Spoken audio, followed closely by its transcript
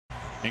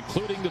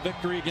including the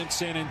victory against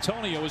San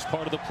Antonio as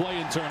part of the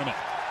play-in tournament.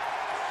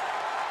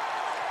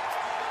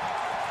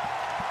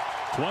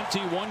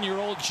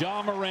 21-year-old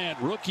Ja Morant,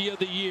 Rookie of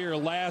the Year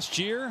last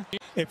year.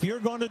 If you're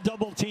going to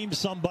double team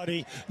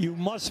somebody, you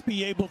must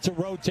be able to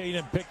rotate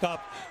and pick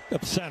up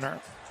the center.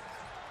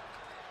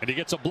 And he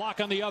gets a block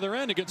on the other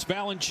end against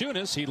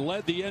Valanciunas. He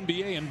led the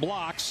NBA in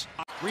blocks.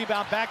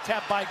 Rebound back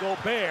tap by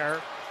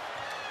Gobert.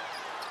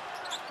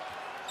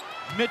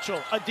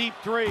 Mitchell, a deep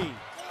three.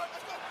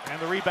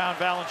 And the rebound,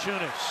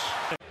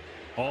 Valanciunas.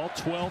 All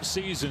 12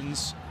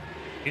 seasons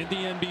in the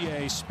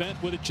NBA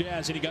spent with the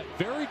Jazz, and he got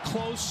very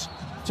close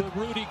to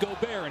Rudy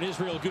Gobert, and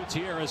Israel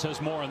Gutierrez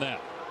has more on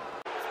that.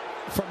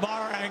 From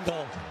our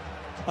angle,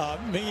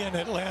 me in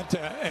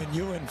Atlanta and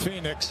you in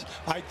Phoenix,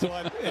 I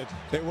thought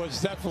it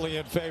was definitely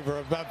in favor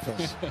of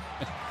Memphis.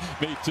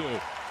 Me too.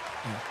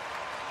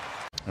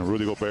 And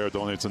Rudy Gobert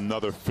donates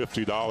another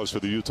 $50 for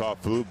the Utah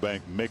Food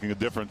Bank, making a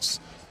difference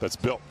that's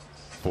built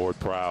Ford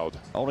proud.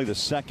 Only the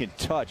second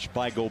touch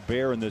by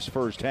Gobert in this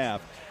first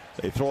half.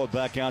 They throw it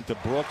back out to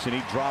Brooks, and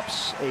he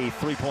drops a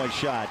three-point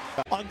shot.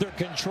 Under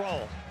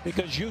control,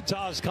 because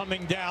Utah is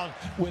coming down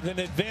with an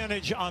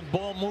advantage on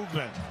ball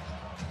movement.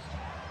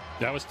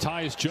 That was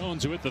Tyus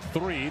Jones who hit the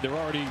three. They're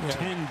already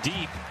 10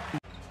 deep.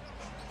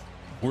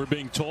 We're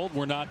being told,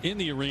 we're not in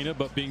the arena,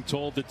 but being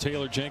told that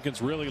Taylor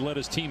Jenkins really let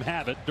his team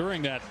have it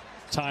during that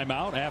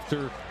timeout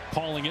after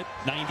calling it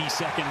 90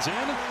 seconds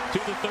in to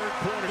the third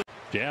quarter.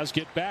 Jazz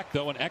get back,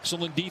 though, an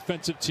excellent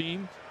defensive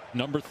team.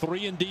 Number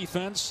 3 in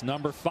defense,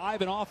 number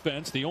 5 in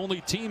offense, the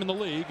only team in the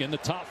league in the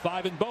top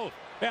 5 in both.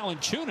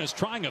 Valanciunas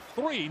trying a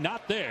three,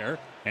 not there,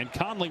 and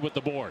Conley with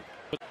the board.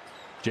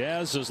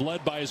 Jazz is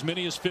led by as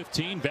many as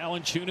 15.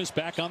 Valanciunas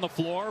back on the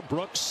floor.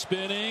 Brooks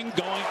spinning,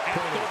 going at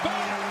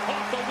Gobert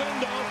off the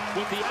window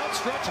with the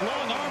outstretched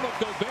long arm of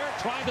Gobert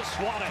trying to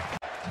swat it.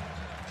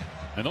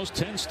 And those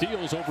 10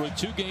 steals over a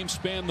 2-game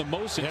span, the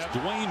most since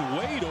Dwayne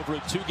Wade over a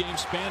 2-game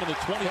span in the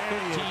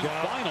 2015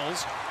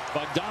 finals.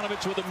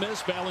 Bogdanovich with a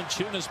miss.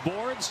 Valanciunas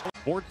boards.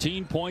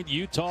 14-point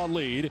Utah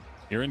lead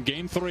here in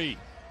game 3.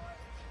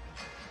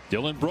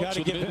 Dylan Brooks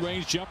with a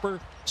mid-range jumper.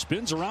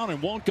 Spins around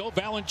and won't go.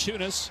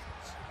 Valanciunas.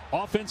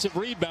 Offensive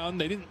rebound.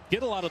 They didn't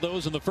get a lot of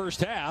those in the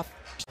first half.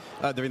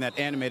 During that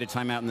animated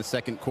timeout in the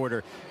second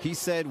quarter, he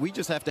said, we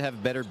just have to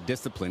have better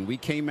discipline. We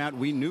came out,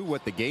 we knew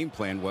what the game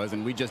plan was,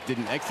 and we just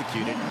didn't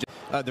execute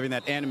it. During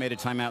that animated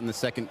timeout in the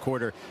second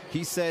quarter,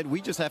 he said,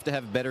 we just have to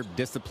have better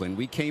discipline.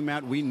 We came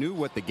out, we knew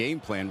what the game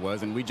plan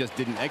was, and we just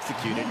didn't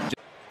execute it.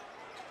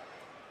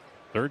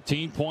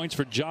 13 points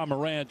for Ja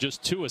Morant,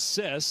 just 2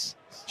 assists.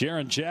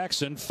 Jaren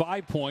Jackson,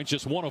 5 points,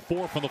 just 1 of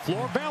 4 from the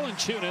floor.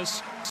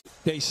 Valanciunas.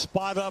 They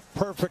spot up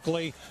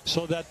perfectly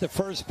so that the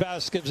first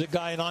pass gives a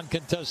guy an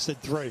uncontested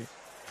three.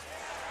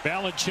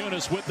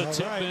 Valanciunas with the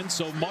tip in,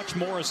 so much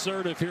more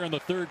assertive here in the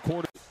third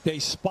quarter. They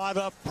spot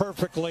up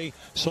perfectly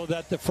so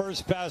that the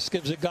first pass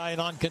gives a guy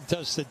an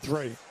uncontested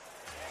three.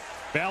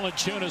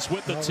 Valanciunas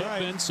with the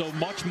tip in, so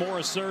much more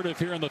assertive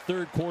here in the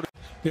third quarter.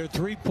 Their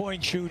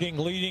three-point shooting,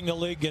 leading the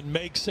league in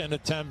makes and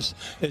attempts,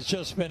 has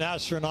just been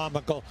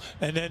astronomical.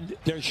 And then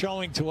they're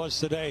showing to us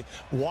today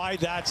why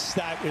that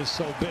stat is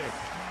so big.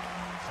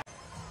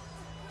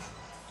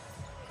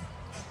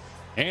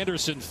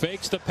 Anderson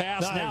fakes the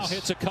pass, now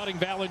hits a cutting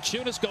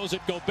Valanciunas, goes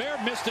at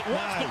Gobert, missed it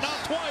once, but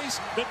not twice.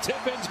 The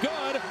tip-in's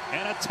good,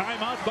 and a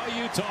timeout by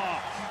Utah.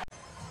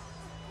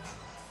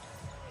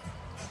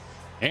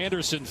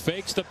 Anderson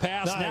fakes the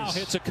pass, now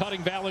hits a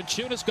cutting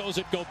Valanciunas, goes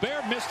at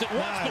Gobert, missed it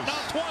once, but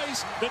not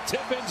twice. The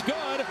tip-in's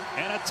good,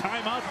 and a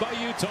timeout by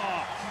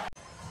Utah.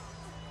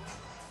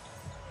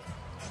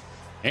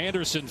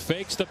 Anderson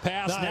fakes the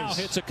pass, now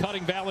hits a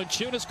cutting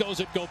Valanciunas, goes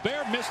at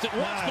Gobert, missed it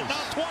once, but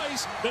not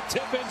twice. The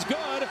tip-in's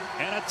good,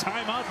 and a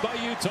timeout by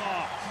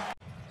Utah.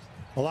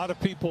 A lot of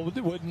people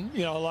wouldn't,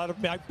 a lot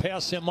of might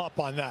pass him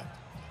up on that.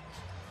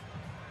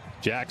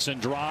 Jackson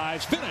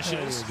drives,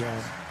 finishes.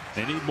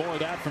 They need more of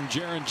that from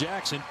Jaren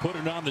Jackson,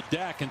 putting it on the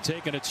deck and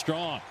taking it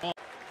strong.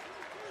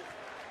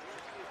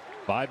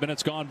 5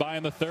 minutes gone by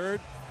in the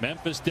third.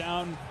 Memphis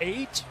down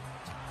 8.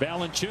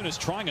 Valanciunas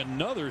trying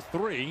another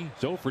three.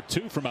 He's 0 for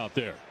 2 from out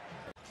there.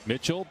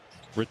 Mitchell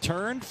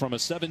returned from a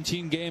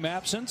 17-game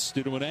absence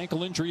due to an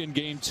ankle injury in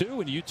game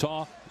 2, and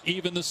Utah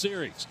even the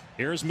series.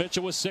 Here's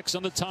Mitchell with 6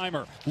 on the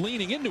timer,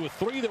 leaning into a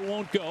three that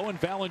won't go, and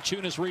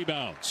Valanciunas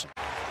rebounds.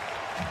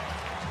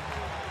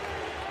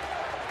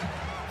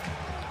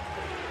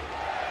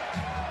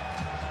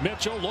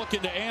 Mitchell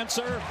looking to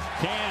answer,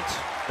 can't.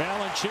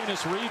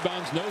 Valanciunas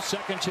rebounds, no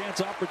second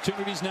chance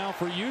opportunities now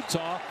for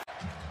Utah.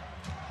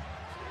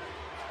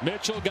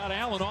 Mitchell got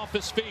Allen off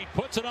his feet,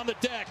 puts it on the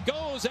deck,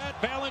 goes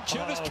at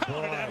Valanciunas,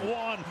 counted at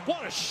 1.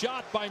 What a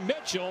shot by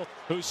Mitchell,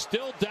 who's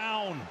still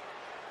down.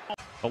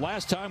 The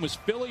last time was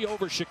Philly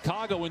over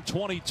Chicago in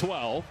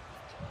 2012.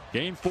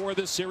 Game 4 of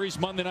this series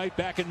Monday night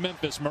back in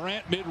Memphis.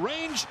 Morant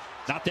mid-range,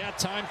 not that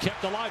time,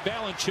 kept alive.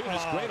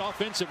 Valanciunas, great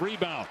offensive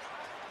rebound.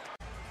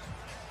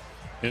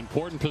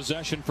 Important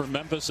possession for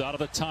Memphis out of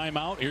the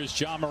timeout. Here's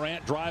Ja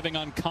Morant driving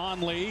on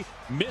Conley,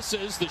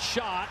 misses the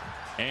shot,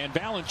 and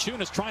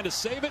Valanciunas trying to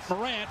save it.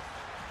 Morant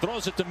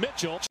Throws it to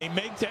Mitchell. They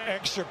make the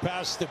extra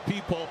pass to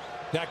people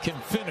that can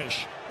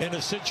finish in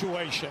a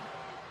situation.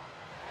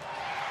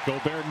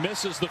 Gobert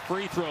misses the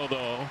free throw,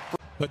 though.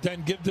 But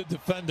then give the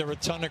defender a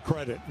ton of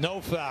credit.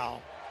 No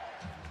foul.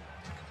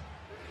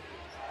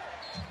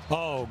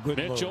 Oh, good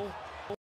Mitchell move.